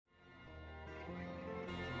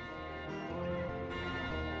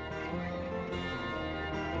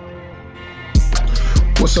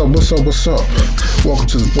What's up? Welcome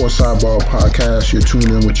to the Sports Sidebar Podcast. You're tuned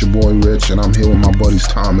in with your boy Rich, and I'm here with my buddies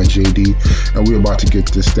Tom and JD, and we're about to get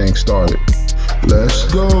this thing started.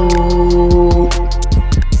 Let's go!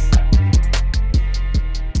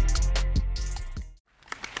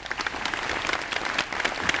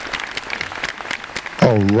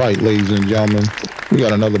 All right, ladies and gentlemen, we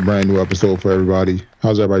got another brand new episode for everybody.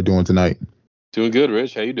 How's everybody doing tonight? Doing good,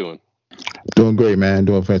 Rich. How you doing? Doing great, man.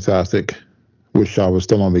 Doing fantastic. Wish I was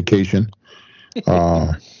still on vacation.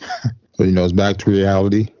 But it's back to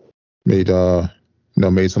reality. Made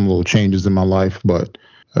some little changes in my life, but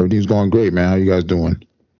everything's going great, man. How you guys doing?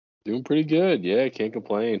 Doing pretty good. Yeah, can't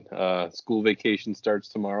complain. School vacation starts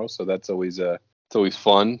tomorrow, so that's always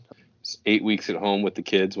fun. It's 8 weeks at home with the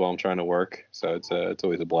kids while I'm trying to work, so it's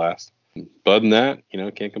always a blast. But other than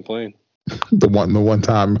that, can't complain. The one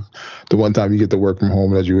time you get to work from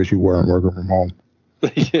home that you wish you weren't working from home.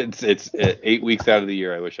 it's 8 weeks out of the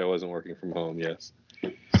year. I wish I wasn't working from home. Yes.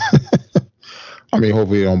 I mean,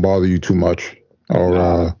 hopefully it don't bother you too much.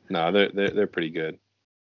 Or no, they're pretty good.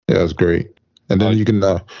 Yeah, that's great. And then you can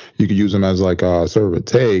use them as like a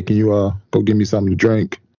service. Hey, can you go give me something to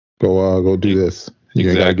drink? Go do this. You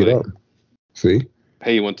ain't gotta get up. See?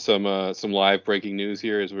 Hey, you want some live breaking news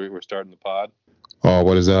here as we're starting the pod? Oh,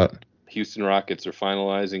 what is that? Houston Rockets are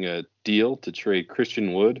finalizing a deal to trade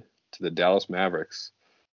Christian Wood to the Dallas Mavericks,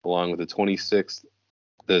 along with the 26th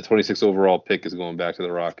overall pick is going back to the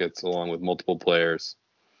Rockets, along with multiple players.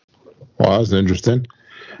 Wow, that's interesting.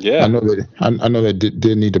 Yeah, I know they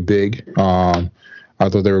did need a big. I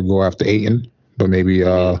thought they would go after Ayton, but maybe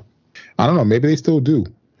I don't know. Maybe they still do.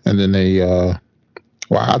 And then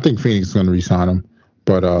I think Phoenix is going to re-sign him,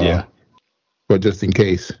 but but just in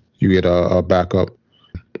case you get a backup,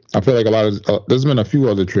 I feel like there's been a few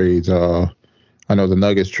other trades. I know the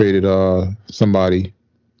Nuggets traded somebody.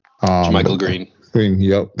 Michael Green.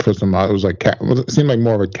 Yep, for some. It was like cap. It seemed like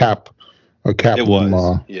more of a cap. It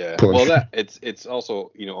was. Yeah. Push. Well, it's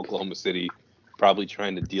also Oklahoma City probably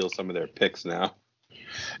trying to deal some of their picks now.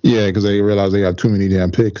 Yeah, because they realize they got too many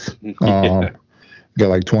damn picks. Got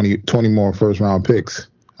like 20 more first round picks.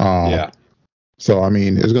 Yeah. So I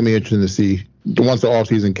mean, it's gonna be interesting to see once the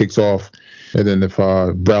offseason kicks off, and then if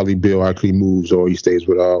Bradley Beal actually moves or he stays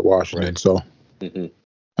with Washington. Right. So. Mm-hmm.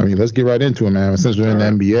 I mean, let's get right into it, man. Since we're in the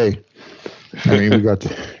NBA, I mean, we got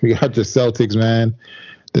the Celtics, man.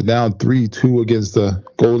 They're down 3-2 against the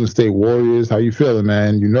Golden State Warriors. How you feeling,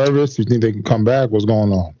 man? You nervous? You think they can come back? What's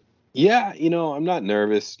going on? Yeah, I'm not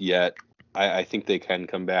nervous yet. I think they can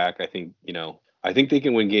come back. I think they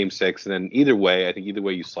can win Game 6, and then either way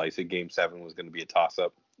you slice it, Game 7 was going to be a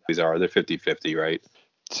toss-up. They're 50-50, right?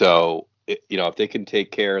 So, if they can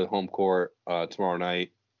take care of the home court tomorrow night,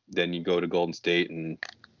 then you go to Golden State and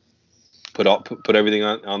put everything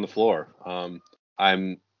on the floor.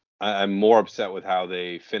 I'm more upset with how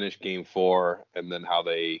they finished Game 4 and then how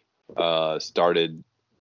they started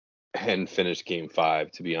and finished Game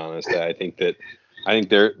 5. To be honest, I think they're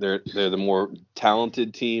the more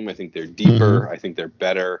talented team. I think they're deeper. Mm-hmm. I think they're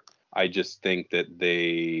better. I just think that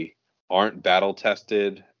they aren't battle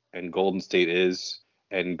tested, and Golden State is.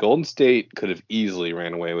 And Golden State could have easily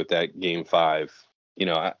ran away with that Game 5.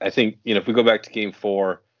 I think if we go back to Game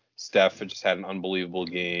 4. Steph just had an unbelievable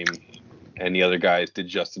game, and the other guys did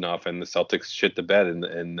just enough, and the Celtics shit the bed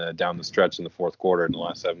in down the stretch in the fourth quarter in the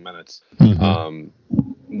last 7 minutes. Mm-hmm.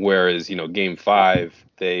 Whereas Game 5,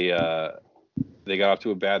 they got off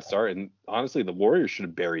to a bad start, and honestly, the Warriors should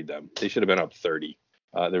have buried them. They should have been up 30.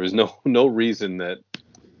 There was no reason that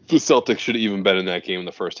the Celtics should have even been in that game in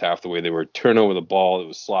the first half. The way they were turning over the ball, it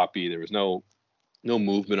was sloppy. There was no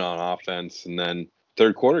movement on offense, and then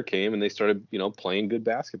third quarter came and they started, playing good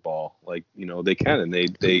basketball. Like, they can, and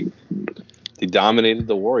they dominated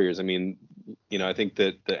the Warriors. I mean, I think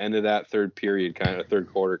that the end of that third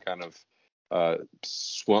quarter kind of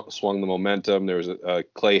swung the momentum. There was a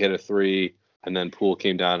Clay hit a 3, and then Poole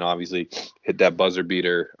came down and obviously hit that buzzer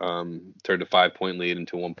beater, turned a 5-point lead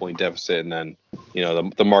into a 1-point deficit. And then,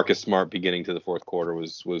 the Marcus Smart beginning to the fourth quarter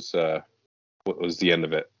was the end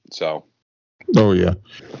of it. So. Oh yeah,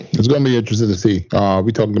 it's gonna be interesting to see.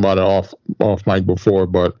 We talked about it off mic before,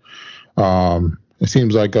 but it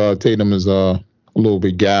seems like Tatum is a little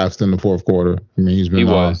bit gassed in the fourth quarter. I mean, he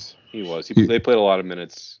was. They played a lot of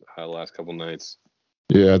minutes the last couple nights.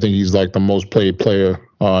 Yeah, I think he's like the most played player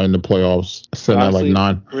in the playoffs, sitting at like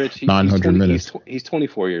 900 minutes. He's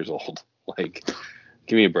 24 years old. Like,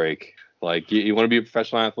 give me a break. Like, you want to be a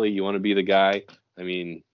professional athlete, you want to be the guy. I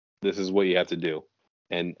mean, this is what you have to do.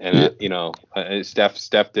 And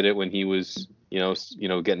Steph did it when he was,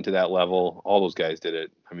 getting to that level. All those guys did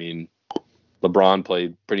it. I mean, LeBron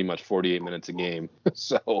played pretty much 48 minutes a game.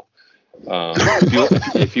 So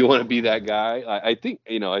if you want to be that guy, I think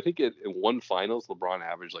in one finals LeBron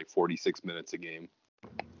averaged like 46 minutes a game.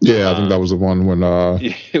 Yeah, I think that was the one when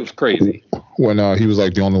it was crazy when he was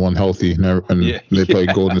like the only one healthy, and they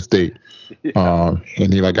played Golden State,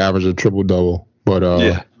 and he like averaged a triple double. But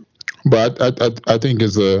I think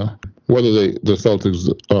it's whether the Celtics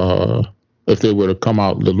if they were to come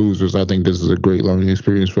out the losers, I think this is a great learning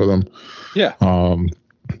experience for them. Yeah.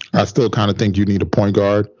 I still kind of think you need a point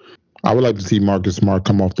guard. I would like to see Marcus Smart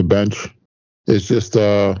come off the bench. It's just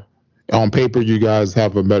on paper you guys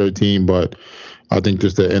have a better team, but I think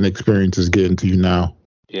just the inexperience is getting to you now.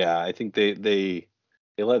 Yeah, I think they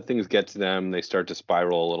let things get to them. They start to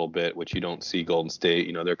spiral a little bit, which you don't see Golden State.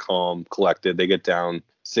 You know, they're calm, collected. They get down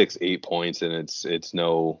 6-8 points, and it's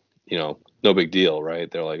no big deal, right?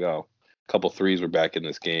 They're like, oh, a couple threes, we're back in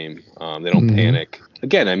this game. They don't panic.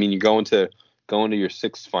 Again, I mean, you go into your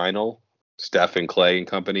sixth final, Steph and Clay and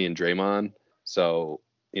company and Draymond. So,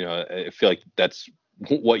 I feel like that's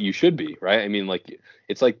what you should be, right? I mean, like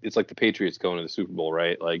it's like the Patriots going to the Super Bowl,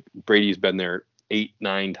 right? Like Brady's been there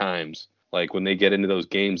 8-9 times. Like when they get into those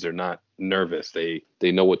games, they're not nervous. They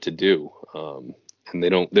know what to do, and they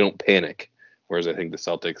don't panic. Whereas I think the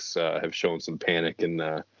Celtics have shown some panic in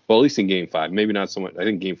at least in Game 5. Maybe not so much. I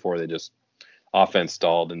think Game 4 they just offense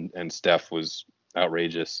stalled and Steph was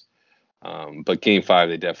outrageous. But Game 5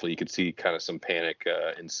 you could see kind of some panic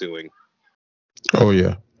ensuing. Oh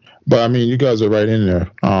yeah. But I mean, you guys are right in there.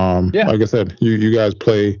 Like I said, you guys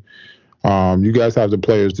play. You guys have the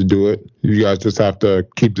players to do it. You guys just have to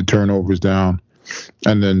keep the turnovers down,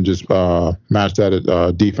 and then just match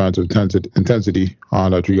that defensive intensity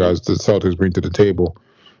that you guys, the Celtics, bring to the table.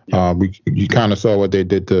 You kind of saw what they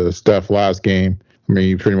did to Steph last game. I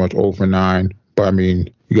mean, pretty much 0 for 9. But I mean,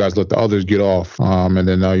 you guys let the others get off, and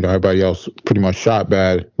then everybody else pretty much shot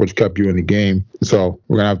bad, which kept you in the game. So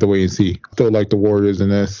we're gonna have to wait and see. Still like the Warriors in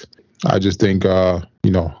this. I just think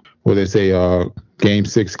what they say, Game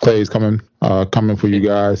 6, Clay's coming for you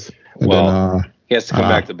guys. And then he has to come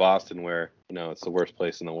back to Boston, where it's the worst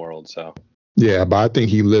place in the world. So yeah, but I think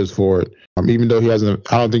he lives for it. Even though he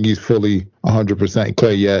hasn't, I don't think he's fully 100%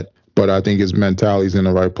 Clay yet. But I think his mentality's in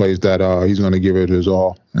the right place that he's going to give it his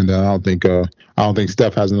all. And then I don't think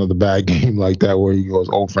Steph has another bad game like that where he goes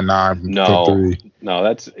 0 for 9 from 3. No,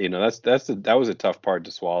 that was a tough part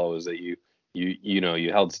to swallow, is that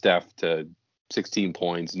you held Steph to 16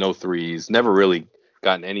 points, no threes, never really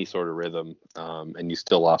gotten any sort of rhythm, and you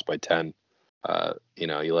still lost by 10.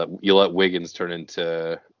 You let Wiggins turn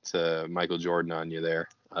into Michael Jordan on you there,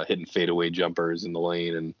 hitting fadeaway jumpers in the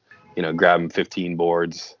lane and grabbing 15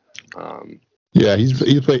 boards. Yeah, he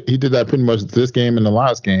did that pretty much this game and the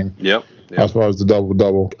last game. Yep. As far as the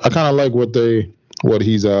double. I kind of like what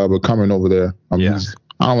he's becoming over there. I don't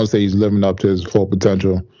want to say he's living up to his full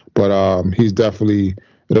potential, but he's definitely,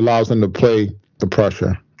 it allows him to play the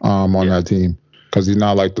pressure on that team, because he's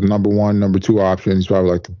not like the number 1, number 2 option. He's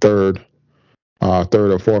probably like the third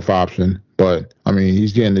or fourth option. But I mean,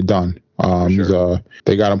 he's getting it done. Sure.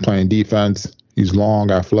 They got him playing defense. He's long,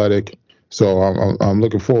 athletic. So I'm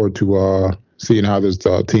looking forward to seeing how this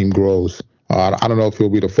team grows. I don't know if he'll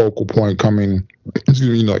be the focal point coming,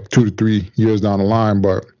 like 2 to 3 years down the line,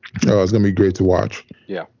 but it's going to be great to watch.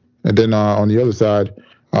 Yeah. And then on the other side,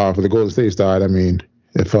 for the Golden State side, I mean,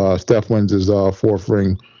 if Steph wins his 4th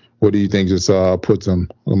ring, what do you think just puts him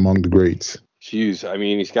among the greats? Jeez, I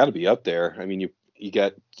mean, he's got to be up there. I mean, you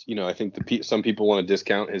got, I think some people want to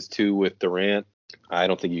discount his 2 with Durant. I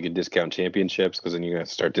don't think you can discount championships, because then you're going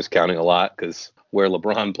to start discounting a lot because where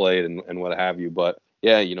LeBron played and what have you. But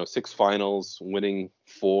yeah, 6 finals, winning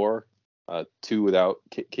 4, 2 without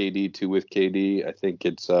KD, 2 with KD. I think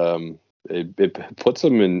it puts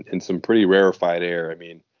him in some pretty rarefied air. I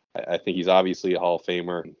mean, I think he's obviously a Hall of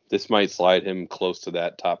Famer. This might slide him close to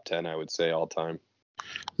that top 10, I would say, all time.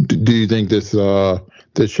 Do you think this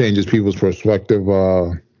changes people's perspective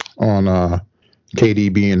on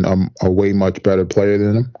KD being a way much better player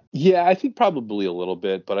than him? Yeah, I think probably a little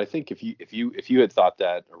bit, but I think if you had thought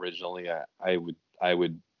that originally, I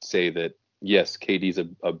would say that yes, KD's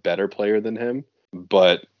a better player than him,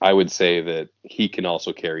 but I would say that he can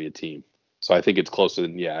also carry a team. So I think it's closer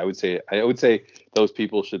than, I would say those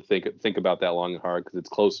people should think about that long and hard, because it's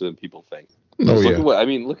closer than people think.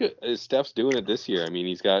 Look at Steph's doing it this year. I mean,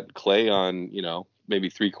 he's got Clay on, maybe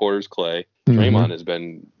 3/4 Clay. Draymond has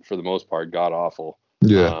been, for the most part, god awful.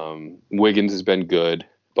 Yeah. Wiggins has been good,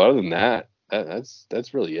 but other than that,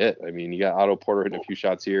 that's really it. I mean, you got Otto Porter hitting a few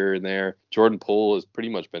shots here and there. Jordan Poole has pretty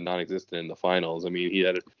much been non-existent in the finals. I mean, he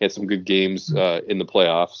had some good games in the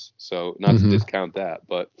playoffs, so not to discount that,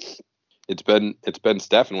 but it's been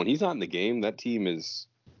Steph, and when he's not in the game, that team is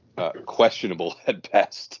questionable at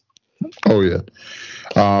best. Oh yeah,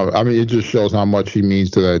 I mean, it just shows how much he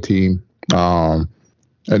means to that team, and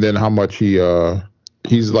then how much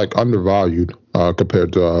he's like undervalued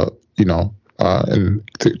compared to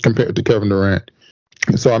compared to Kevin Durant.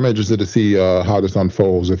 So I'm interested to see how this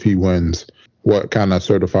unfolds if he wins. What kind of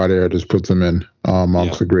certified era this puts him in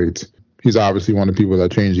amongst the greats. He's obviously one of the people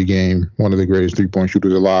that changed the game, one of the greatest three-point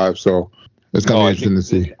shooters alive. So it's going to be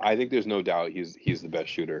interesting to see. I think there's no doubt he's the best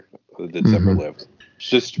shooter that's ever lived.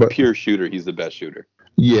 Just pure shooter, he's the best shooter.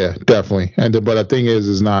 Yeah, definitely. But the thing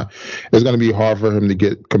is not. It's going to be hard for him to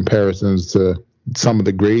get comparisons to some of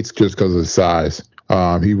the greats just because of his size.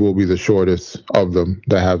 He will be the shortest of them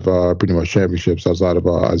that have pretty much championships outside of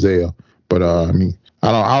Isaiah. But I mean,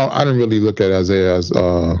 I didn't really look at Isaiah as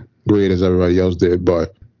great as everybody else did.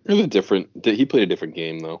 But he played a different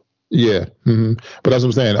game though. Yeah, but that's what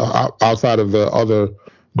I'm saying. Outside of the other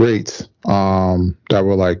greats that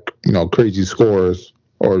were like crazy scorers,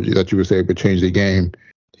 or that you would say could change the game.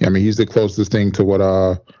 I mean, he's the closest thing to what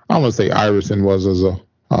I don't want to say Iverson was as a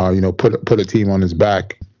put a team on his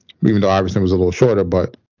back. Even though Iverson was a little shorter,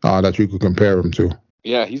 but that you could compare him to.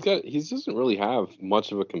 Yeah, he doesn't really have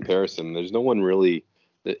much of a comparison. There's no one really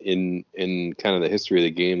in kind of the history of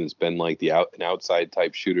the game that's been like an outside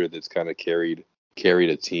type shooter that's kind of carried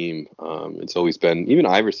a team. It's always been, even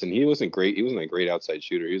Iverson. He wasn't great. He wasn't a great outside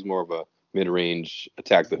shooter. He was more of a mid-range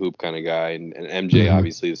attack the hoop kind of guy, and MJ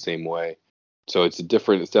obviously the same way. So it's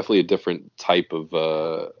definitely a different type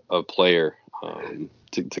of player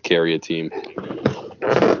to carry a team.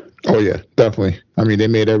 Oh yeah, definitely. I mean, they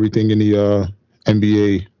made everything in the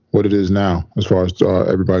NBA what it is now, as far as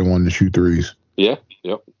everybody wanting to shoot threes. Yeah.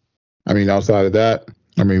 Yep. I mean, outside of that,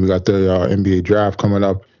 I mean, we got the NBA draft coming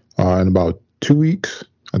up in about 2 weeks.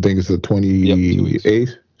 I think it's the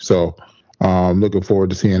 28th. So I'm looking forward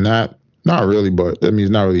to seeing that. Not really, but I mean,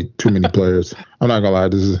 it's not really too many players. I'm not gonna lie,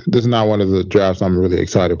 this is not one of the drafts I'm really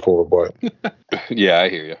excited for. But yeah, I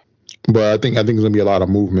hear you. But I think it's gonna be a lot of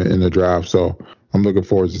movement in the draft. So I'm looking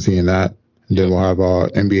forward to seeing that. And then we'll have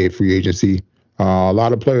NBA free agency. A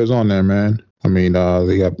lot of players on there, man. I mean,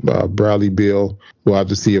 they got Bradley Beal. We'll have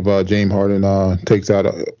to see if James Harden takes out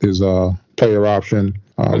his player option.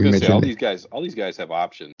 I was gonna say, all these guys have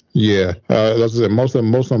options. Yeah, that's it. Most of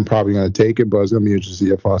them probably gonna take it, but it's gonna be interesting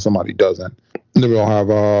to see if somebody doesn't. And then we'll have,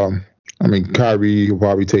 Kyrie will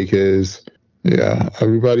probably take his. Yeah,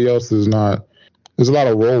 everybody else is not. There's a lot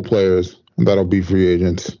of role players that'll be free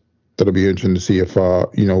agents. That'll be interesting to see if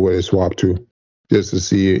where they swap to, just to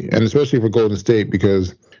see, and especially for Golden State,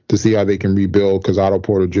 because to see how they can rebuild, because Otto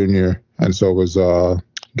Porter Jr. and so was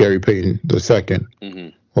Gary Payton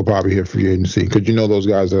II will probably hit free agency, because those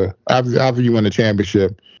guys are after you win a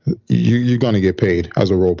championship, you're gonna get paid as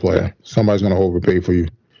a role player. Yeah. Somebody's gonna overpay for you.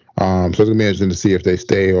 So it's gonna be interesting to see if they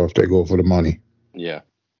stay or if they go for the money. Yeah.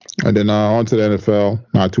 And then on to the NFL.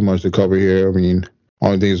 Not too much to cover here. I mean,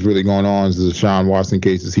 only thing that's really going on is the Deshaun Watson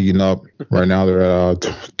case is heating up. Right now they're at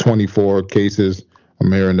 24 cases.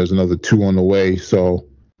 I'm hearing there's another 2 on the way. So,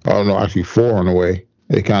 I don't know, actually 4 on the way.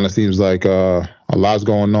 It kind of seems like a lot's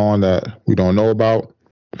going on that we don't know about.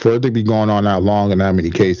 For it to be going on that long and that many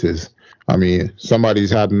cases, I mean, somebody's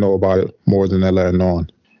had to know about it more than they're letting on.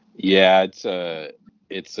 Yeah,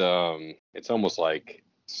 it's almost like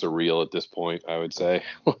surreal at this point, I would say.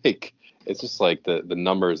 Like, it's just like the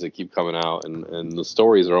numbers that keep coming out, and the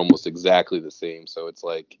stories are almost exactly the same. So it's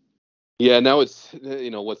like, yeah, now it's,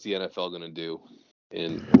 what's the NFL going to do?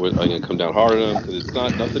 And are they going to come down hard on him? Because it's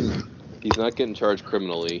not nothing. He's not getting charged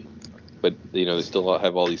criminally, but they still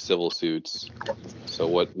have all these civil suits. So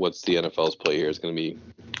what's the NFL's play here? It's going to be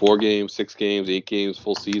 4 games, 6 games, 8 games,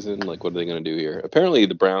 full season. Like, what are they going to do here? Apparently,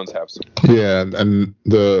 the Browns have some. Yeah, and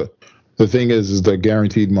the thing is the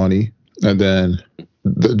guaranteed money, and then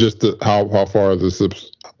how far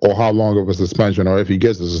or how long of a suspension, or if he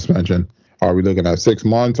gets a suspension. Are we looking at 6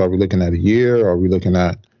 months? Are we looking at a year? Are we looking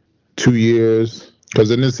at 2 years? Because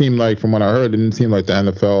it didn't seem like, from what I heard, it didn't seem like the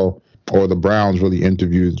NFL or the Browns really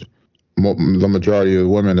interviewed the majority of the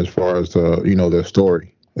women as far as their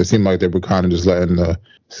story. It seemed like they were kind of just letting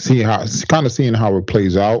seeing how it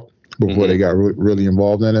plays out before they got really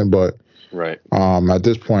involved in it. But right, at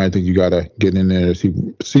this point, I think you got to get in there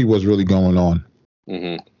to see what's really going on.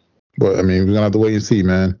 But I mean, we're gonna have to wait and see,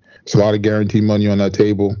 man. It's a lot of guaranteed money on that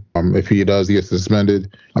table. If he does get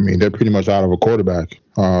suspended, I mean, they're pretty much out of a quarterback.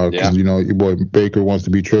 Because your boy Baker wants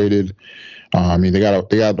to be traded. I mean, they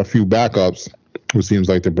got a few backups, who seems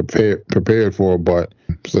like they're prepared for, but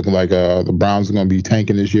it's looking like the Browns are going to be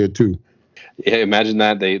tanking this year too. Yeah, imagine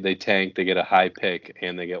that they tank, they get a high pick,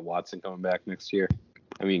 and they get Watson coming back next year.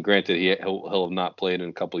 I mean, granted, he'll have not played in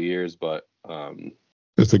a couple of years, but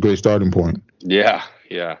it's a great starting point. Yeah,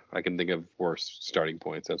 I can think of worse starting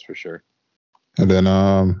points. That's for sure. And then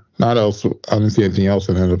not else. I didn't see anything else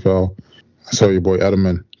in the NFL. I saw your boy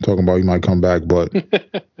Edelman talking about he might come back, but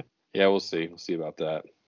yeah, we'll see. We'll see about that.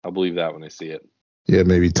 I'll believe that when I see it. Yeah,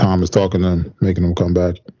 maybe Tom is talking to him, making him come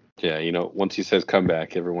back. Yeah, once he says come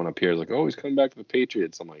back, everyone up here is like, oh, he's coming back to the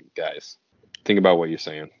Patriots. I'm like, guys, think about what you're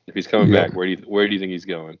saying. If he's coming back, where do you think he's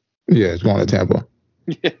going? Yeah, he's going to Tampa.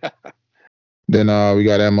 Yeah. Then we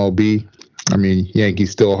got MLB. I mean,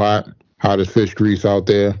 Yankees still hot as fish grease out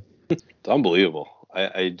there. It's unbelievable.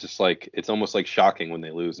 I just it's almost like shocking when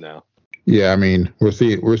they lose now. Yeah, I mean, we're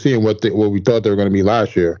seeing what we thought they were going to be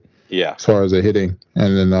last year. Yeah. As far as the hitting,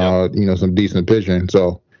 and then some decent pitching.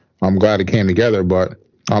 So I'm glad it came together, but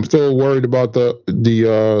I'm still worried about the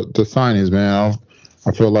signings, man.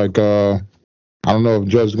 I feel like I don't know if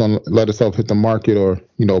Judge is going to let himself hit the market or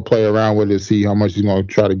play around with it, see how much he's going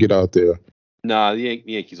to try to get out there. Nah, the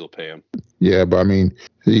Yankees will pay him. Yeah, but I mean,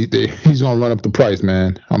 he's going to run up the price,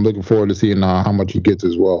 man. I'm looking forward to seeing how much he gets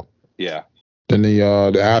as well. Yeah. Then the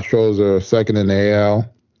Astros are second in the AL.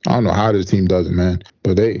 I don't know how this team does it, man,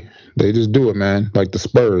 but they just do it, man. Like the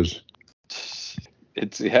Spurs.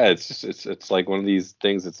 It's like one of these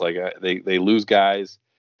things. It's like they lose guys,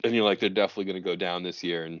 and you're like, they're definitely going to go down this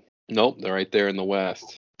year, and nope, they're right there in the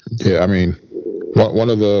West. Yeah, I mean, one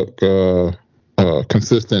of the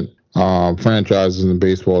consistent franchises in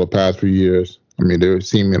baseball the past few years. I mean, they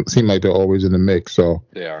seem like they're always in the mix. So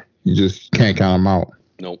they are. You just can't count them out.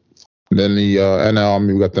 Nope. Then the NL, I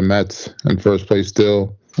mean, we got the Mets in first place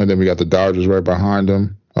still, and then we got the Dodgers right behind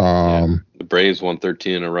them. The Braves won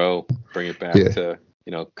 13 in a row. Bring it back to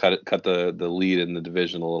cut the lead in the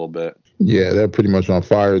division a little bit. Yeah, they're pretty much on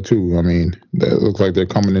fire too. I mean, it looks like they're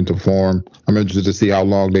coming into form. I'm interested to see how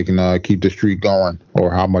long they can keep the streak going,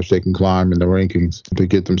 or how much they can climb in the rankings to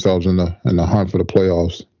get themselves in the hunt for the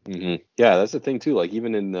playoffs. Mm-hmm. Yeah, that's the thing too. Like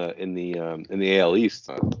even in the AL East,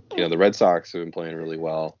 the Red Sox have been playing really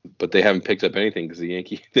well, but they haven't picked up anything because the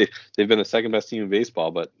Yankees they've been the second best team in baseball,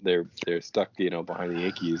 but they're stuck behind the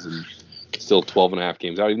Yankees and still 12.5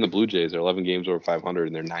 games out. Even the Blue Jays are 11 games over 500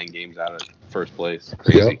 and they're 9 games out of first place.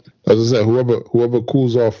 Crazy. Yep. As I said, whoever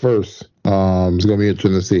cools off first is going to be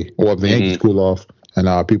interesting to see. Or if the Yankees cool off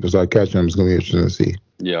and people start catching them, it's going to be interesting to see.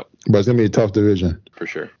 Yep. But it's going to be a tough division. For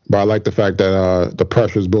sure. But I like the fact that the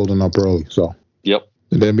pressure's building up early. So. Yep.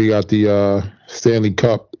 And then we got the Stanley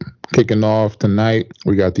Cup kicking off tonight.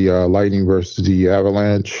 We got the Lightning versus the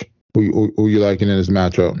Avalanche. Who you liking in this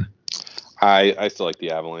matchup? I still like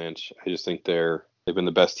the Avalanche. I just think they've been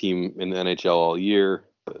the best team in the NHL all year.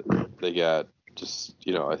 They got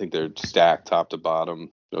I think they're stacked top to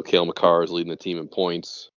bottom. Cale Makar is leading the team in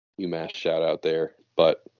points. UMass shout out there.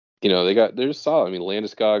 But they're just solid. I mean,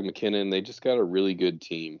 Landeskog, McKinnon, they just got a really good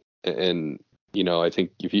team. And I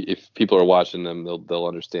think if people are watching them, they'll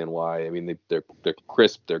understand why. I mean, they're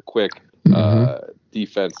crisp, they're quick.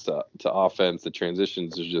 Defense to offense, the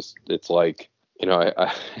transitions is just, it's like,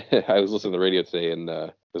 I was listening to the radio today, and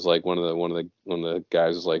it was like one of the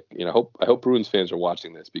guys was like, I hope Bruins fans are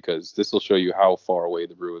watching this, because this will show you how far away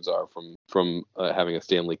the Bruins are from having a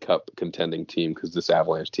Stanley Cup contending team, because this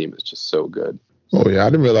Avalanche team is just so good. Oh yeah, I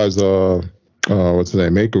didn't realize what's his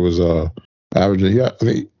name, Maker was averaging. Yeah, I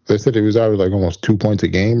think they said he was averaging like almost 2 points a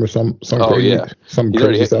game or something. Oh crazy, yeah, some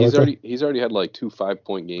crazy stuff. He's already had like 2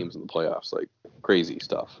 5-point games in the playoffs, like crazy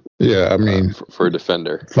stuff. Yeah, I mean, for a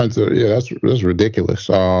defender. Yeah, that's ridiculous.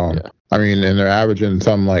 I mean, and they're averaging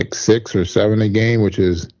something like 6 or 7 a game,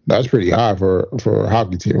 that's pretty high for a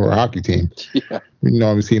hockey team or a hockey team. Yeah. We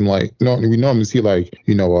normally see like a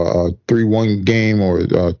 3-1 game or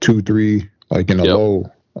 2-3, like in a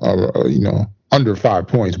low, under 5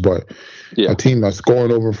 points. But a team that's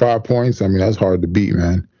scoring over 5 points, I mean, that's hard to beat,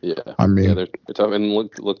 man. Yeah. I mean, they're tough. And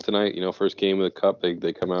look tonight, first game of the Cup,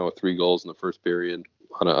 they come out with 3 goals in the first period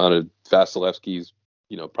on a Vasilevsky's,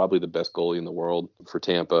 probably the best goalie in the world for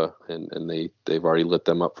Tampa, and they've already lit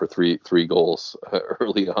them up for three goals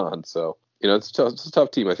early on. So it's a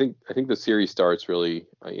tough team. I think the series starts really.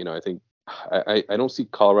 I think I don't see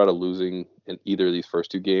Colorado losing in either of these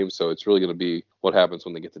first 2 games. So it's really going to be what happens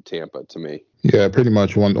when they get to Tampa, to me. Yeah, pretty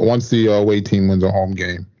much. Once the away team wins a home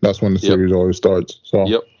game, that's when the series always starts. So.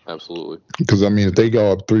 Yep. Absolutely. Because, I mean, if they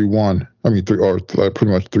go up 3-1,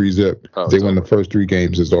 pretty much 3-0, they win the first 3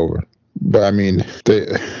 games, it's over. But, I mean,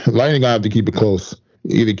 Lightning going to have to keep it close.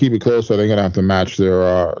 either keep it close or they're gonna have to match their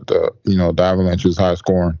the Avalanche's high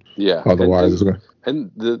scoring. Yeah. Otherwise, it's gonna.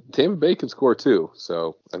 And the Tampa Bay can score too.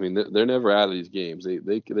 So I mean, they're never out of these games.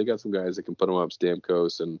 They got some guys that can put them up.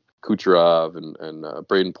 Stamkos and Kucherov and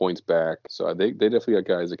Braden Point's back. So they definitely got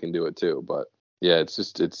guys that can do it too. But yeah, it's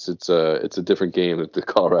a different game that the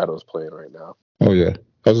Colorado's playing right now. Oh yeah.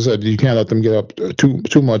 As I said, you can't let them get up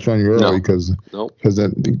too much on you early because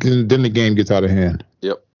then the game gets out of hand.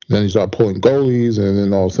 Yep. Then you start pulling goalies, and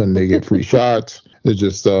then all of a sudden they get free shots. They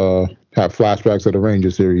just have flashbacks of the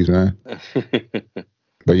Ranger series, man.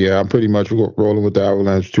 But yeah, I'm pretty much rolling with the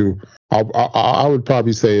Avalanche too. I would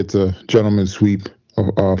probably say it's a gentleman's sweep,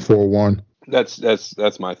 4-1.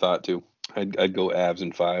 That's my thought too. I'd go Avs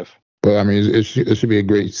in 5. But I mean, it should be a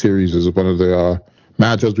great series. As one of the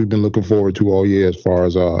matchups we've been looking forward to all year as far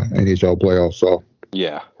as NHL playoffs. So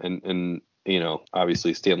yeah, and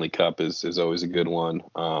obviously Stanley Cup is always a good one.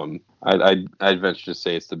 I'd venture to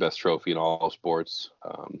say it's the best trophy in all sports.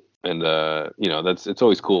 It's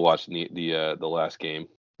always cool watching the last game.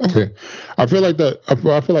 Okay, I feel like that.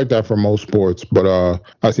 I feel like that for most sports, but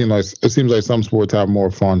it seems like some sports have more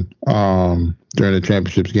fun during the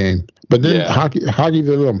championships game. But then hockey,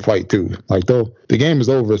 they let them fight too. Like though the game is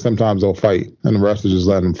over, sometimes they'll fight, and the rest is just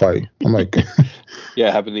letting them fight. I'm like, yeah,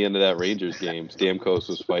 it happened at the end of that Rangers game. Stamkos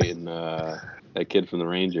was fighting that kid from the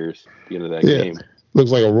Rangers at the end of that game.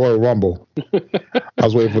 Looks like a Royal Rumble. I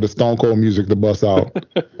was waiting for the Stone Cold music to bust out,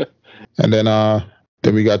 and then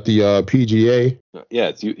we got the PGA. Yeah,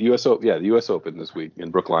 it's U.S. the U.S. Open this week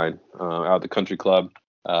in Brookline, out at the Country Club.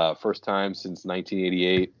 First time since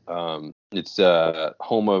 1988. It's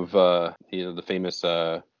home of the famous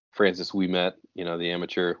Francis Ouimet, the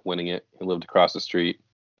amateur winning it. He lived across the street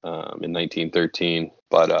in 1913.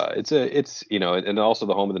 But it's and also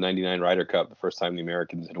the home of the '99 Ryder Cup, the first time the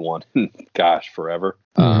Americans had won. Gosh, forever.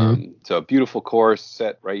 Mm-hmm. So a beautiful course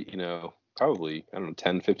set right, probably,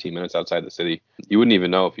 10, 15 minutes outside the city. You wouldn't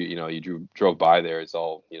even know if you drove by there. It's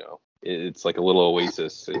all, it's like a little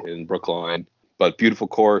oasis in Brookline, but beautiful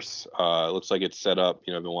course. Looks like it's set up.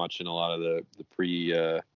 I've been watching a lot of the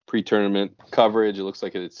pre-tournament coverage. It looks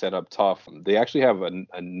like it's set up tough. They actually have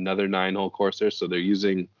another 9-hole course there. So they're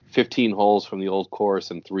using 15 holes from the old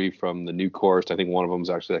course and 3 from the new course. I think one of them is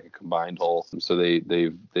actually like a combined hole. So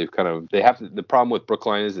the problem with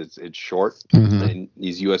Brookline is it's short, mm-hmm. and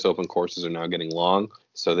these U.S. Open courses are now getting long.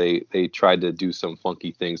 So they tried to do some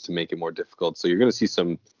funky things to make it more difficult. So you're going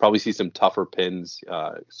to probably see some tougher pins,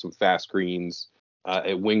 some fast greens.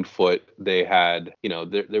 At Winged Foot, they had,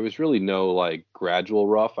 there was really no like gradual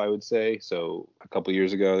rough, I would say. So a couple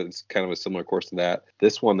years ago, it's kind of a similar course to that.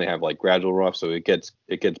 This one, they have like gradual rough, so it gets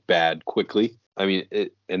bad quickly. I mean,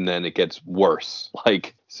 and then it gets worse.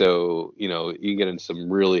 Like, so, you can get into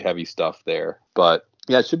some really heavy stuff there. But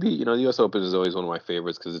yeah, it should be, the U.S. Open is always one of my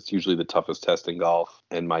favorites because it's usually the toughest test in golf.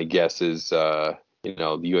 And my guess is, the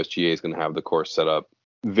USGA is going to have the course set up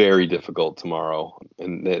very difficult tomorrow,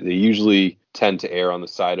 and they usually tend to err on the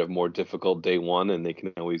side of more difficult day one, and they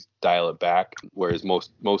can always dial it back, whereas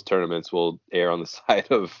most tournaments will err on the side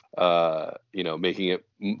of making it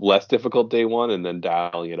less difficult day one and then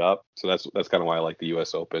dialing it up. So that's kind of why I like the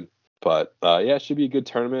US Open. But it should be a good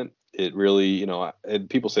tournament. It really, and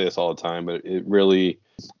people say this all the time, but it really,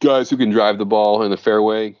 guys who can drive the ball in the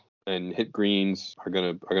fairway and hit greens are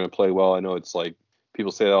gonna play well. I know it's like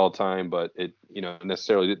people say that all the time, but it didn't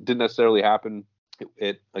necessarily happen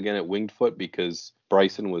again at Winged Foot because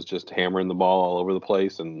Bryson was just hammering the ball all over the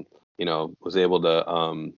place and was able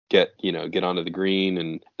to get onto the green.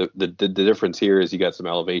 And the difference here is you got some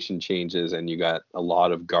elevation changes and you got a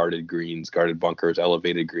lot of guarded greens, guarded bunkers,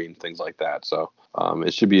 elevated greens, things like that. So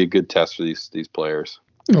it should be a good test for these players.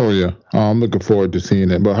 Oh yeah, I'm looking forward to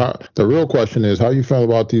seeing it. But the real question is, how you feel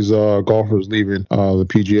about these golfers leaving the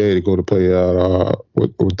PGA to go to play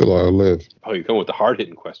with the LIV? Oh, you're going with the hard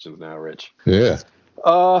hitting questions now, Rich. Yeah.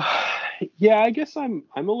 Yeah, I guess I'm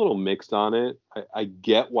a little mixed on it. I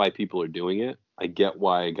get why people are doing it. I get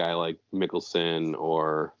why a guy like Mickelson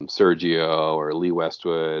or Sergio or Lee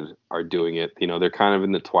Westwood are doing it. They're kind of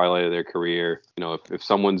in the twilight of their career. If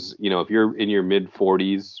someone's, if you're in your mid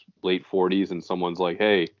 40s, late 40s, and someone's like,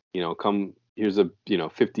 hey, come, here's a,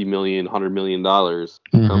 $50 million, $100 million,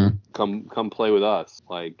 mm-hmm. come play with us.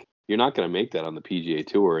 Like, you're not going to make that on the PGA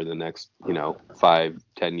Tour in the next,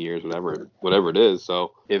 5-10 years, whatever it is.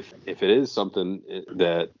 So if it is something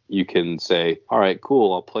that you can say, all right,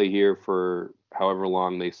 cool, I'll play here for however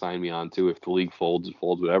long they sign me on to. If the league folds,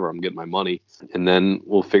 whatever, I'm getting my money, and then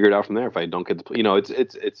we'll figure it out from there. If I don't get to play,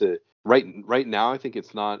 it's a right now. I think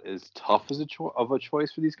it's not as tough as a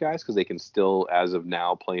choice for these guys because they can still, as of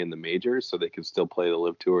now, play in the majors, so they can still play the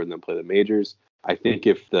LIV Tour and then play the majors. I think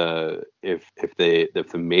if the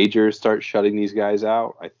majors start shutting these guys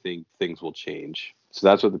out, I think things will change. So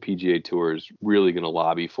that's what the PGA Tour is really going to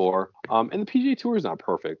lobby for. And the PGA Tour is not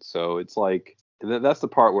perfect, so it's like that's the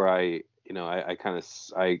part where I kind of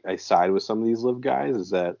side with some of these live guys, is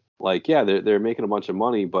that like, yeah, they're making a bunch of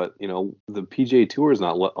money, but the PGA Tour is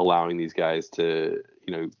not allowing these guys to,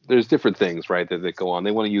 there's different things, right, that go on.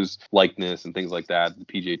 They want to use likeness and things like that. The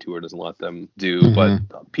PGA Tour doesn't let them do, but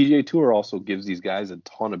PGA Tour also gives these guys a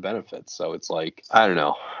ton of benefits. So it's like, I don't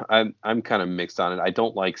know, I'm kind of mixed on it. I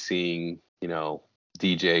don't like seeing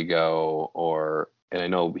DJ go, and I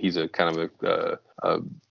know he's a kind of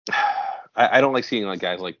I don't like seeing like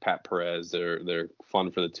guys like Pat Perez. They're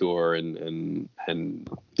fun for the tour, and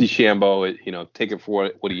DeChambeau, take it for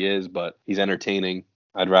what he is, but he's entertaining.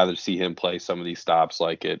 I'd rather see him play some of these stops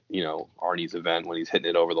like at Arnie's event when he's hitting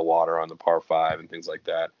it over the water on the par 5 and things like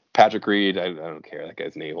that. Patrick Reed, I don't care, that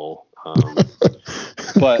guy's navel.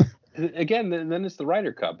 But again, then it's the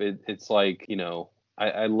Ryder Cup. It's like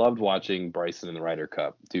I loved watching Bryson in the Ryder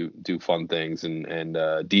Cup do fun things, and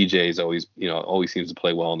DJ's always seems to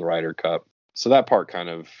play well in the Ryder Cup. So that part kind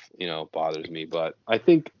of bothers me. But I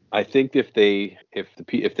think if they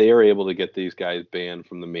are able to get these guys banned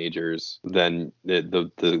from the majors, then they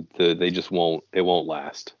just won't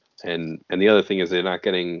last. And the other thing is they're not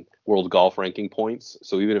getting world golf ranking points.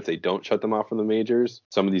 So even if they don't shut them off from the majors,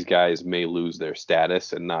 some of these guys may lose their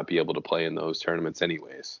status and not be able to play in those tournaments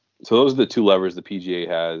anyways. So those are the two levers the PGA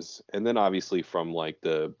has. And then obviously from like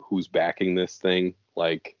the who's backing this thing,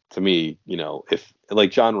 like to me, if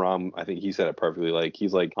like John Rahm, I think he said it perfectly. Like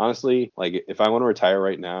he's like, honestly, like if I want to retire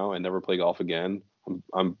right now and never play golf again,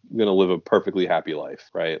 I'm going to live a perfectly happy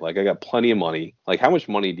life, right? Like I got plenty of money. Like how much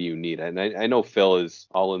money do you need? And I know Phil is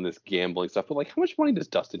all in this gambling stuff, but like how much money does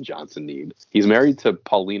Dustin Johnson need? He's married to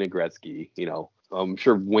Paulina Gretzky, I'm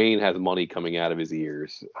sure Wayne has money coming out of his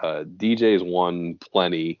ears. DJ's won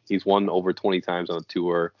plenty. He's won over 20 times on the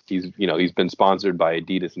tour. He's been sponsored by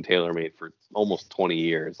Adidas and TaylorMade for almost 20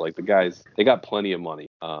 years. Like the guys, they got plenty of money.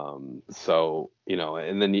 So,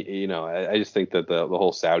 and then, I just think that the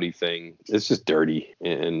whole Saudi thing is just dirty.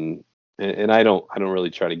 And I don't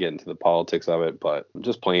really try to get into the politics of it, but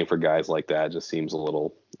just playing for guys like that just seems a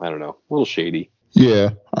little shady. Yeah,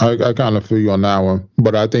 I kind of feel you on that one,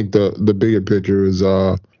 but I think the bigger picture is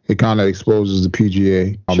it kind of exposes the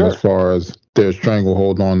PGA as far as their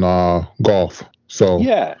stranglehold on golf. So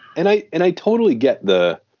yeah, and I totally get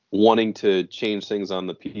the wanting to change things on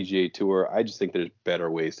the PGA Tour. I just think there's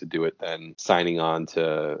better ways to do it than signing on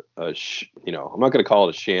to I'm not going to call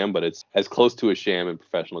it a sham, but it's as close to a sham in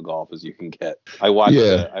professional golf as you can get. I watched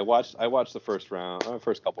the first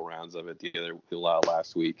couple rounds of it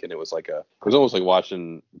last week, and it was almost like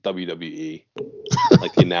watching WWE,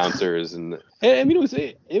 like the announcers, and I mean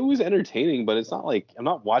it was entertaining, but it's not like I'm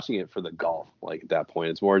not watching it for the golf. Like at that point,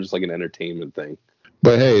 it's more just like an entertainment thing.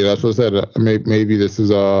 But hey, that's what I said. Maybe this is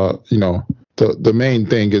the main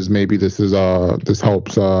thing is maybe this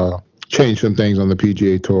helps change some things on the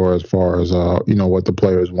PGA Tour as far as what the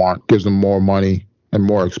players want, gives them more money and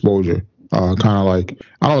more exposure. Kind of like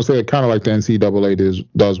I don't say it kind of like the NCAA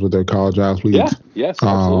does with their college athletes. Yeah. Yes.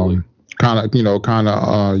 Absolutely.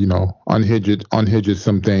 Unhidges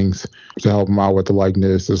some things to help them out with the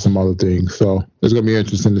likeness and some other things. So it's gonna be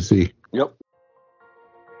interesting to see. Yep.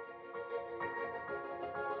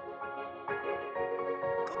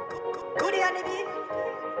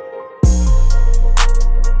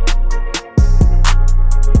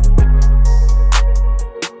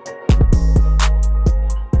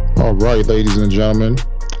 All right, ladies and gentlemen,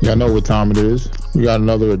 y'all know what time it is. We got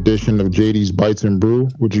another edition of JD's Bites and Brew.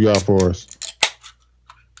 What you got for us?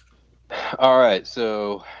 All right,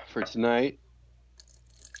 so for tonight,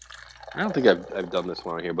 I don't think I've done this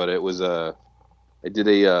one here, but it was I did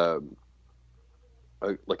a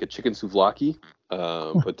chicken souvlaki,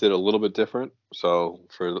 but did a little bit different. So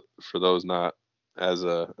for those not as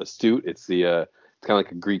astute, it's kind of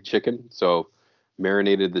like a Greek chicken. So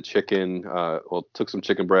marinated the chicken. Took some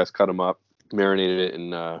chicken breasts, cut them up, marinated it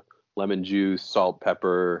in lemon juice, salt,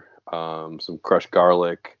 pepper, some crushed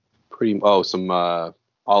garlic, some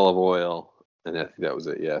olive oil, and I think that was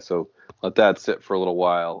it. Yeah. So let that sit for a little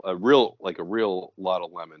while. A real lot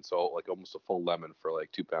of lemon. So like almost a full lemon for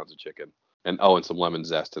like 2 pounds of chicken, and some lemon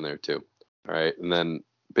zest in there too. All right, and then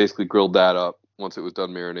basically grilled that up once it was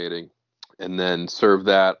done marinating, and then served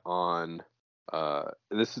that on.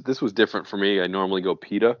 This was different for me. I normally go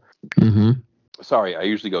pita. Mm-hmm. Sorry, I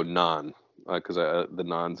usually go naan because the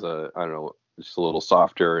naan's I don't know, just a little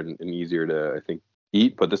softer and easier to I think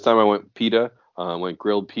eat. But this time I went pita. Went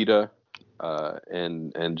grilled pita,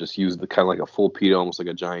 and just used the kind of like a full pita, almost like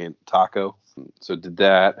a giant taco. So did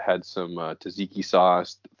that. Had some tzatziki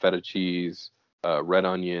sauce, feta cheese, red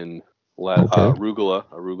onion,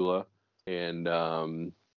 arugula,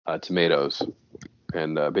 and tomatoes,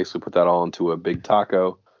 and basically put that all into a big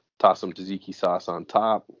taco. Toss some tzatziki sauce on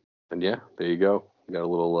top, and yeah, there you go. You got a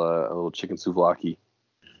little chicken souvlaki.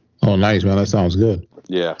 Oh, nice, man. That sounds good.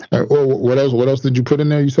 Yeah. What else? What else did you put in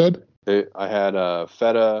there? You said I had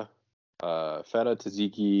feta,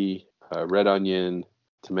 tzatziki, red onion,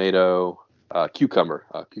 tomato, cucumber,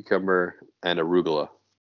 and arugula,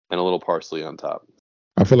 and a little parsley on top.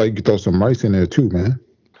 I feel like you could throw some rice in there too, man.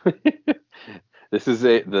 This is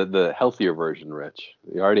the healthier version, Rich.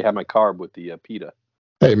 You already have my carb with the pita.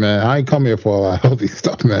 Hey, man, I ain't come here for all that healthy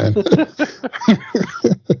stuff, man.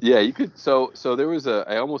 Yeah, you could. So there was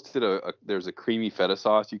I almost did there's a creamy feta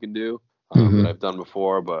sauce you can do that I've done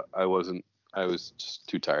before, but I was just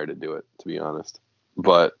too tired to do it, to be honest.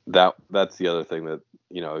 But that's the other thing that,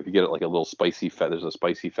 if you get it like a little spicy feta, there's a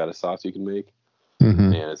spicy feta sauce you can make,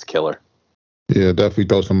 and it's killer. Yeah, definitely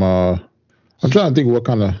throw some. I'm trying to think what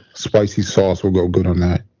kind of spicy sauce will go good on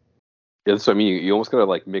that. Yeah, that's what I mean. You almost gotta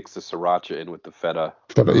like mix the sriracha in with the feta.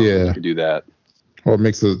 Yeah, you could do that. Or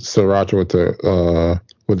mix the sriracha with the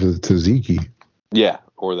tzatziki. Yeah,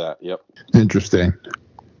 or that. Yep. Interesting.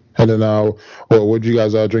 And then, what did you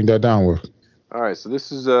guys drink that down with? All right, so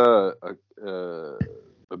this is a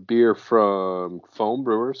beer from Foam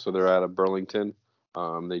Brewers. So they're out of Burlington.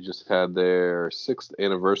 They just had their 6th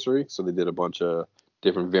anniversary, so they did a bunch of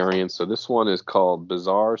different variants. So this one is called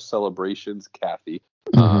Bizarre Celebrations Kathy.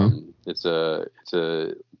 It's a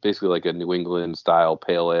basically like a New England style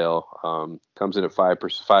pale ale. Comes in at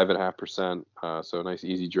 5.5%. So nice,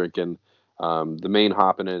 easy drinking. The main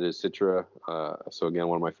hop in it is Citra. So again,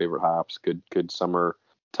 one of my favorite hops. Good summer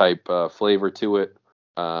type flavor to it.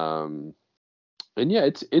 And yeah,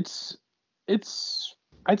 it's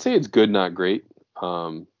I'd say it's good, not great.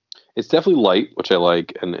 It's definitely light, which I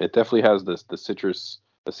like, and it definitely has the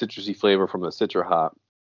citrusy flavor from the Citra hop.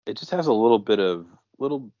 It just has a little bit of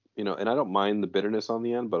and I don't mind the bitterness on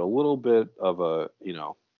the end, but a little bit of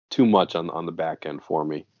too much on the back end for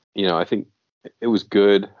me. I think it was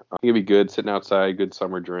good. I think it'd be good sitting outside, good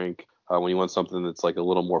summer drink when you want something that's like a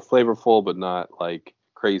little more flavorful, but not like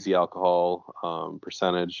crazy alcohol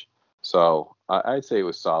percentage. So I'd say it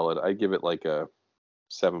was solid. I'd give it like a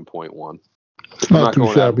 7.1. It's not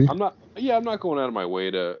too shabby. I'm not going out of my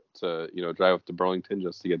way to drive up to Burlington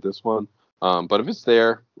just to get this one. But if it's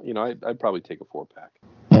there, I'd probably take a 4-pack.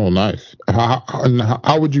 Oh, nice.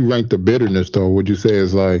 How would you rank the bitterness though? Would you say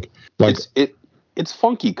it's like it's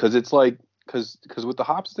funky because it's like because with the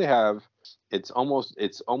hops they have, it's almost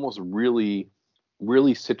really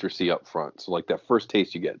really citrusy up front. So like that first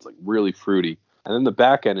taste you get, it's like really fruity, and then the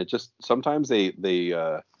back end, it just sometimes they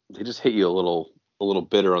just hit you a little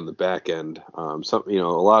bitter on the back end. A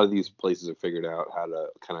lot of these places have figured out how to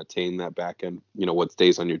kind of tame that back end. What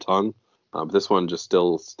stays on your tongue. This one just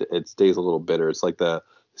it stays a little bitter. It's like the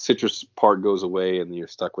citrus part goes away, and you're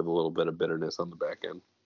stuck with a little bit of bitterness on the back end.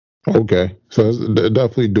 Okay, so it's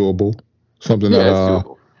definitely doable. Something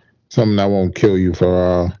that won't kill you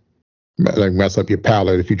for like mess up your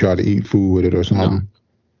palate if you try to eat food with it or something.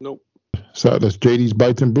 Nope. So that's JD's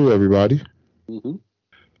Bites and Brew, everybody. Mm-hmm.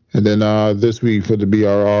 And then this week for the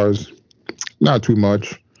BRRs, not too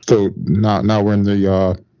much. So now we're in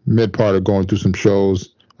the mid part of going through some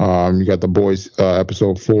shows. You got The Boys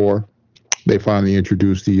episode 4. They finally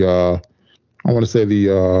introduced the I want to say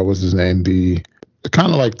the what's his name, the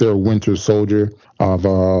kind of like their winter soldier of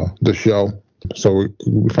the show. So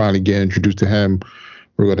we finally get introduced to him.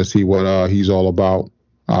 We're going to see what he's all about.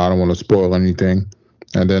 I don't want to spoil anything.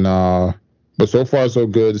 And then but so far so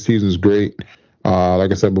good. The season's great.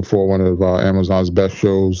 Like I said before, one of Amazon's best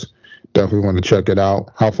shows. Definitely want to check it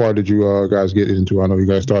out. How far did you guys get into? I know you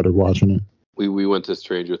guys started watching it. We went to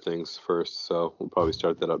Stranger Things first, so we'll probably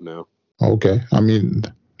start that up now. Okay. I mean,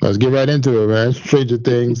 let's get right into it, man. Stranger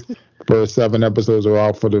Things. First 7 episodes are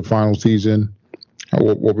out for the final season.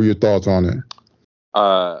 What were your thoughts on it?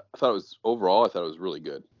 I thought it was really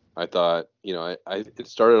good. I thought, it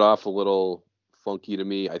started off a little funky to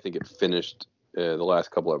me. I think it finished, the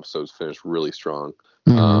last couple episodes finished really strong.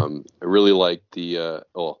 I really liked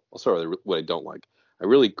I'll start with what I don't like. I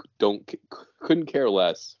really couldn't care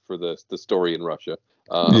less for the story in Russia.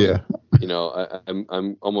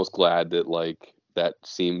 I'm almost glad that like that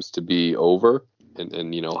seems to be over,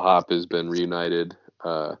 and Hop has been reunited,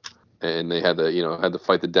 and they had to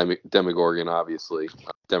fight the Demogorgon. Obviously,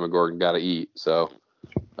 Demogorgon got to eat. So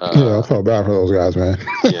I felt bad for those guys, man.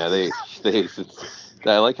 Yeah, they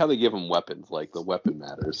I like how they give them weapons. Like the weapon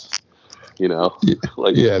matters. You know,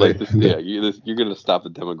 Yeah, you're gonna stop the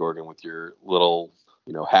Demogorgon with your little,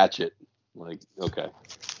 hatchet. Like, okay.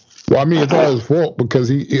 Well, I mean, it's all his fault because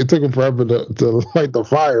it took him forever to light the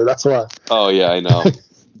fire. That's why. Oh yeah, I know.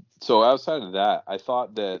 So outside of that, I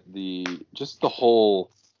thought that the whole,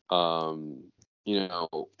 and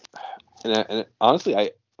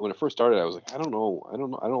honestly, when it first started, I was like, I don't know, I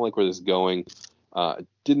don't like where this is going.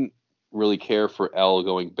 Didn't really care for Elle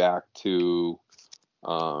going back to,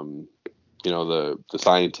 the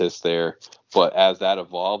scientists there. But as that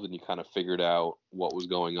evolved and you kind of figured out what was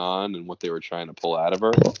going on and what they were trying to pull out of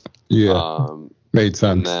her, made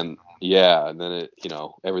sense. And then it,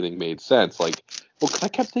 everything made sense. Like, well, 'cause I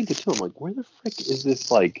kept thinking too, I'm like, where the frick is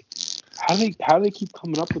this? Like, how do they keep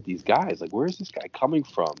coming up with these guys? Like, where is this guy coming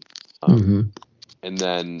from? And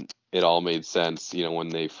then it all made sense, when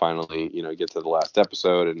they finally, get to the last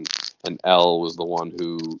episode, and Elle was the one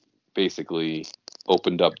who basically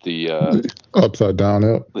opened up the upside down,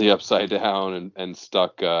 and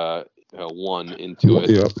stuck one into it.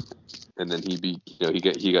 Yep. And then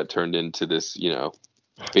he got turned into this,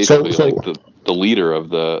 basically like the leader of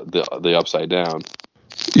the upside down.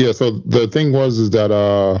 Yeah. So the thing is that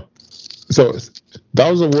so that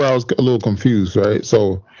was where I was a little confused, right?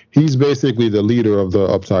 So he's basically the leader of the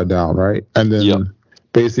upside down, right? And then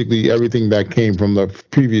basically everything that came from the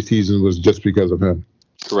previous season was just because of him.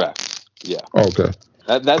 Correct. Yeah. Okay.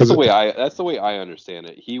 That's the way I understand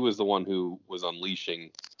it. He was the one who was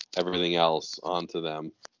unleashing everything else onto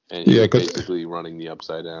them, and he was basically running the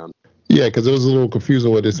upside down. Yeah, because it was a little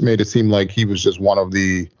confusing. What this made it seem like he was just one of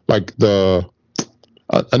the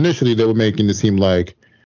initially they were making it seem like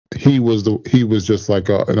he was just like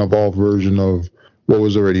an evolved version of what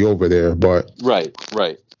was already over there. But right,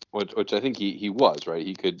 which I think he was, right.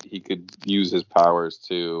 He could use his powers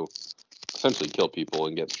to essentially kill people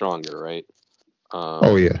and get stronger, right?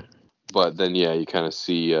 Oh yeah. But then you kind of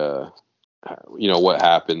see what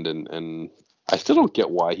happened, and I still don't get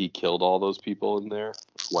why he killed all those people in there.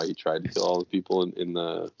 Why he tried to kill all the people in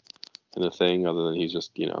the thing, other than he's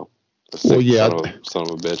just a sick son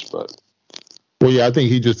of a bitch. But well, yeah, I think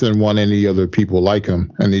he just didn't want any other people like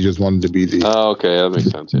him, and he just wanted to be the. Oh, okay, that makes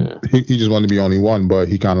sense. Yeah. He just wanted to be only one, but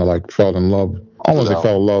he kind of like fell in love. I won't say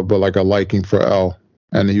fell in love, but like a liking for Elle,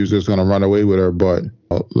 and he was just gonna run away with her. But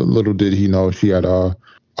little did he know she had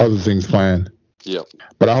other things planned. Yep.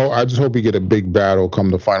 But I just hope we get a big battle come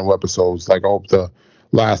the final episodes. Like I hope the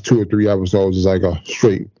last 2 or 3 episodes is like a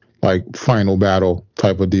straight like final battle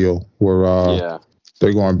type of deal where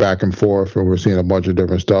they're going back and forth and we're seeing a bunch of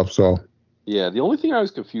different stuff. So yeah, the only thing I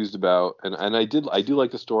was confused about, and I do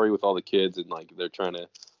like the story with all the kids and like they're trying to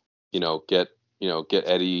get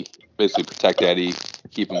Eddie, basically protect Eddie,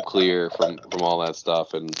 keep him clear from all that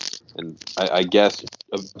stuff, and I guess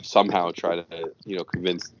somehow try to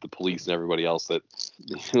convince the police and everybody else that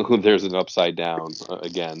there's an upside down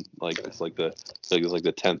again. Like it's like the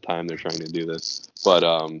 10th time they're trying to do this. But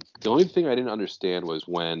the only thing I didn't understand was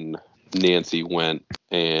when Nancy went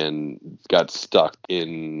and got stuck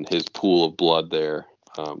in his pool of blood there,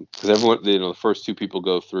 because everyone, the first two people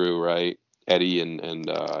go through, right? Eddie and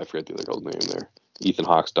I forget the other girl's name there, Ethan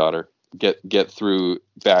Hawke's daughter, get through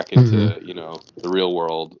back into the real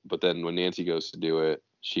world, but then when Nancy goes to do it,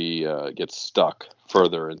 she gets stuck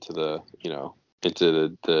further into the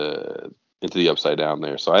into the upside down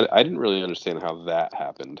there. So I didn't really understand how that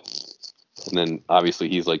happened. And then obviously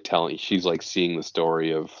she's like seeing the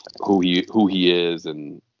story of who he is,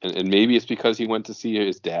 and maybe it's because he went to see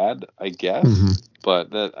his dad, I guess. But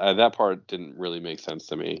that part didn't really make sense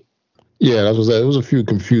to me. Yeah, that was it. There was a few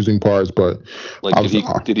confusing parts, but like,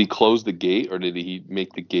 did he close the gate, or did he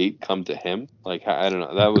make the gate come to him? Like, I don't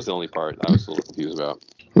know. That was the only part I was a little confused about.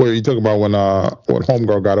 What are you talking about when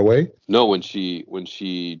Homegirl got away? No, when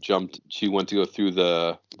she jumped, she went to go through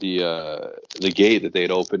the gate that they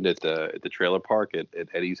had opened at the trailer park at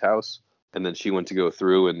Eddie's house, and then she went to go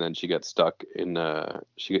through, and then she got stuck in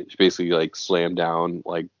she basically like slammed down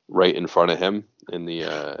like right in front of him in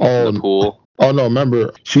the pool. Oh no!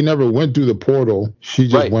 Remember, she never went through the portal. She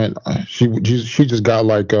just went. She just got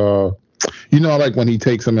like like when he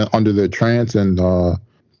takes them under the trance and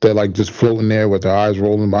they're like just floating there with their eyes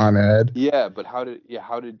rolling behind their head. Yeah, but how did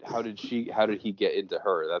he get into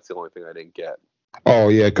her? That's the only thing I didn't get. Oh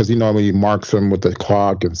yeah, because when he marks him with the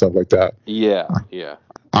clock and stuff like that. Yeah. I don't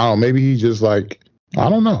know. Maybe he just like I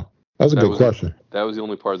don't know. That's a good question. That was the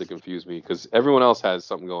only part that confused me because everyone else has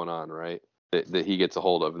something going on, right? That he gets a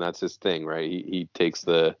hold of, and that's his thing, right? He takes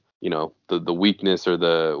the the weakness or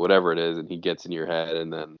the whatever it is, and he gets in your head,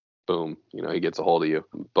 and then boom, he gets a hold of you.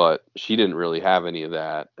 But she didn't really have any of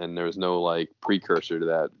that, and there was no like precursor to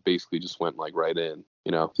that. Basically, just went like right in.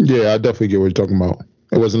 you know. Yeah, I definitely get what you're talking about.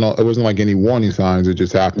 It wasn't like any warning signs. It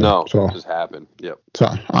just happened. No, so it just happened. Yep. So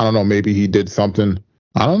I don't know. Maybe he did something.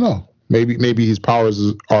 I don't know. Maybe his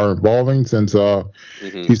powers are evolving since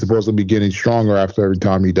he's supposed to be getting stronger after every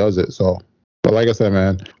time he does it. So, but like I said,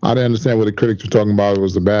 man, I didn't understand what the critics were talking about. It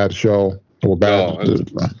was a bad show or bad.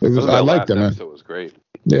 I liked it, man. It was great.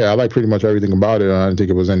 Yeah, I like pretty much everything about it. I didn't think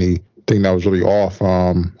it was anything that was really off.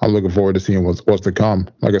 I'm looking forward to seeing what's to come.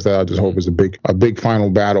 Like I said, I just hope it's a big final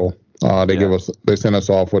battle. They sent us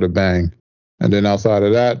off with a bang. And then outside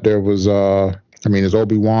of that, there was it's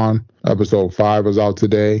Obi-Wan. Episode 5 was out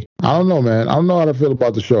today. I don't know, man. I don't know how to feel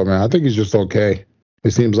about the show, man. I think it's just okay. It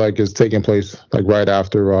seems like it's taking place like right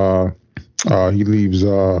after he leaves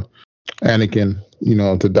Anakin,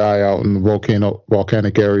 to die out in the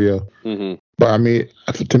volcanic area. Mm-hmm. But I mean,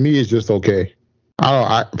 to me, it's just okay.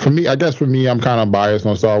 I guess for me, I'm kind of biased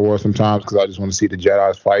on Star Wars sometimes because I just want to see the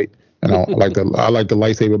Jedi's fight, and I like the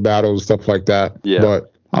lightsaber battles, stuff like that. Yeah. But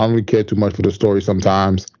I don't really care too much for the story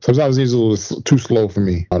sometimes. Sometimes it's a little too slow for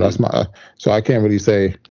me. So I can't really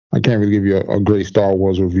give you a great Star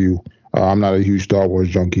Wars review. I'm not a huge Star Wars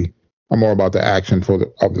junkie. I'm more about the action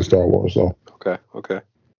of the Star Wars. So okay.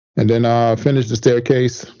 And then finished The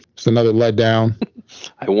Staircase. It's another letdown.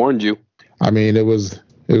 I warned you. I mean, it was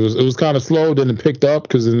kind of slow. Then it picked up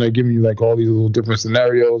because then they're giving you like all these little different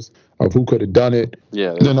scenarios of who could have done it.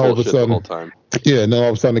 Yeah. Then all of a sudden, the whole time. Yeah. And then all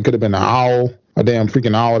of a sudden, it could have been an owl, a damn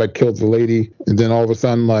freaking owl that killed the lady. And then all of a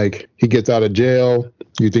sudden, like he gets out of jail.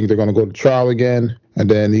 You think they're gonna go to trial again, and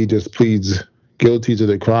then he just pleads guilty to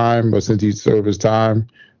the crime. But since he served his time,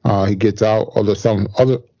 he gets out under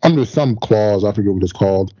some clause. I forget what it's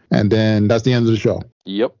called. And then that's the end of the show.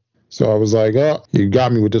 Yep. So I was like, oh, you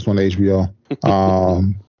got me with this one, HBO.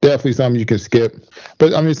 Definitely something you can skip.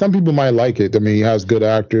 But, I mean, some people might like it. I mean, he has good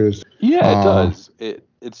actors. Yeah, it does.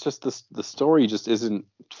 It's just the story just isn't,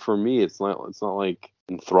 for me, it's not like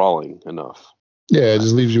enthralling enough. Yeah, it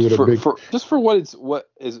just leaves you with a big... For what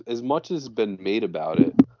as much as has been made about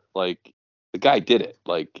it, like, the guy did it.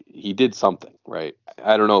 Like, he did something, right?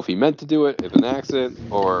 I don't know if he meant to do it, if an accident,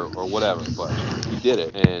 or whatever, but he did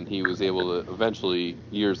it, and he was able to eventually,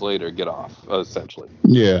 years later, get off, essentially.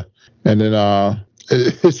 Yeah, and then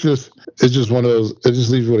it's just one of those. It just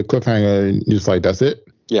leaves you with a cliffhanger, and you're just like, that's it.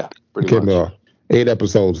 Yeah, pretty much. 8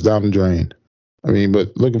 episodes down the drain. I mean,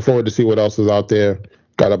 but looking forward to see what else is out there.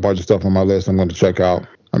 Got a bunch of stuff on my list I'm going to check out.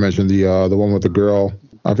 I mentioned the one with the girl.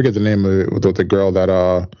 I forget the name of it, with the girl that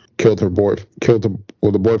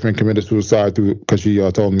the boyfriend committed suicide because she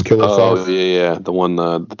told him to kill herself. Oh yeah, the one,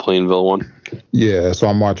 the Plainville one. Yeah, so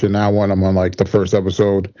I'm watching that one. I'm on like the first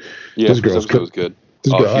episode. Yeah, this girl was good.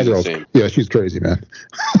 She's insane. Yeah, she's crazy, man.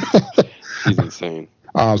 She's insane.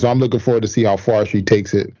 So I'm looking forward to see how far she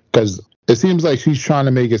takes it, because it seems like she's trying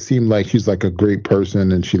to make it seem like she's like a great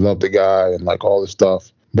person and she loved the guy and like all this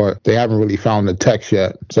stuff, but they haven't really found the text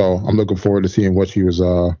yet. So I'm looking forward to seeing what she was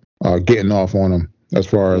getting off on him, as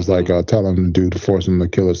far as like telling him to force him to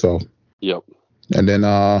kill herself. Yep. And then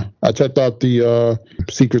I checked out the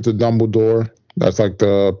Secrets of Dumbledore. That's like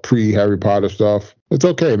the pre-Harry Potter stuff. It's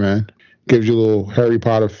okay, man. Gives you a little Harry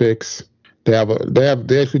Potter fix. They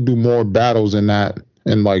actually do more battles in that,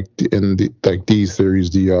 in these series,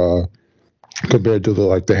 compared to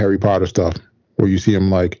the Harry Potter stuff, where you see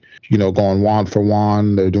them going wand for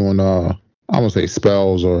wand. They're doing I won't say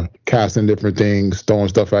spells or casting different things, throwing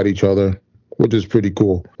stuff at each other, which is pretty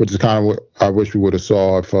cool. Which is kind of what I wish we would have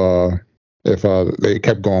saw if they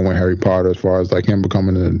kept going with Harry Potter, as far as like him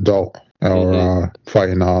becoming an adult or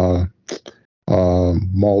fighting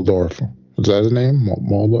Muldorf. Is that his name?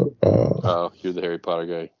 Muldorf? Oh, you're the Harry Potter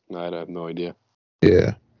guy. No, I have no idea.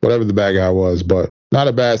 Yeah, whatever the bad guy was, but not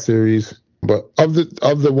a bad series. But of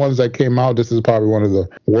the ones that came out, this is probably one of the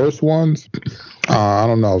worst ones. I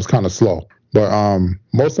don't know. It was kind of slow, but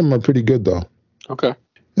most of them are pretty good though. Okay.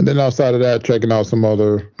 And then outside of that, checking out some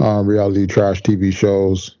other reality trash TV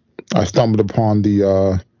shows. I stumbled upon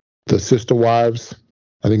the Sister Wives.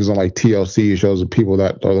 I think it's on like TLC. It shows the people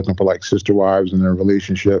that are looking for like sister wives in their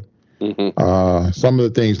relationship. Mm-hmm. Some of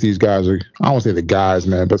the things these guys are, I don't want to say the guys,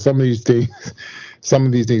 man, but some of these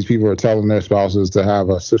things people are telling their spouses to have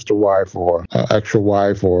a sister wife or an extra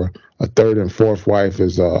wife or a third and fourth wife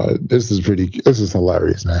this is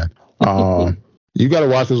hilarious, man. You got to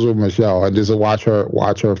watch this with Michelle and just watch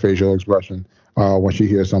her facial expression when she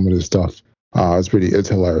hears some of this stuff. It's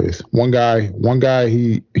hilarious. One guy,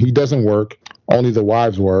 he doesn't work. Only the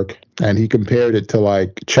wives work. And he compared it to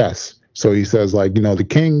like chess. So he says like, the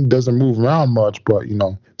king doesn't move around much, but,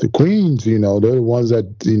 the queens, they're the ones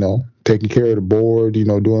that, taking care of the board, you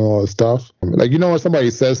know, doing all this stuff. Like, you know, when somebody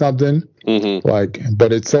says something, like,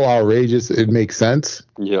 but it's so outrageous, it makes sense.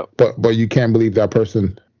 Yeah. But you can't believe that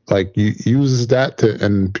person, like, uses that to,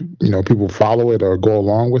 and, you know, people follow it or go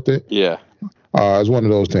along with it. Yeah. It's one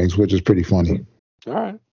of those things, which is pretty funny. All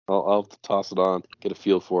right. I'll have to toss it on, get a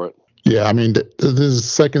feel for it. Yeah, I mean, this is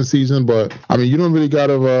second season, but I mean, you don't really got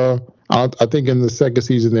to. I think in the second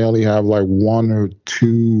season they only have like 1 or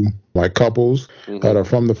 2 like couples that are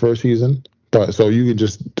from the first season. But so you can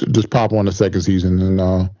just pop on the second season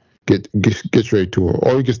and get straight to it,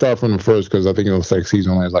 or you can start from the first because I think the second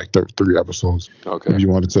season only has like 3 episodes. Okay. If you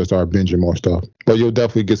wanted to start binging more stuff, but you'll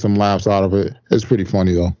definitely get some laughs out of it. It's pretty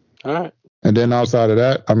funny though. All right. And then outside of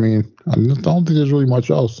that, I mean, I don't think there's really much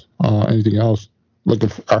else. Anything else?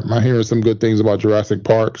 I'm hearing some good things about Jurassic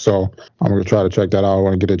Park, so I'm gonna try to check that out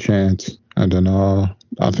when I get a chance. And then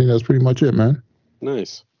I think that's pretty much it, man.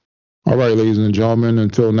 Nice. All right, ladies and gentlemen,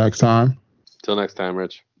 until next time. Till next time,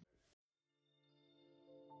 Rich.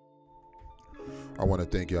 I want to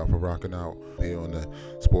thank y'all for rocking out here on the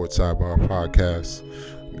Sports Sidebar Podcast.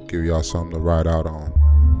 Give y'all something to ride out on.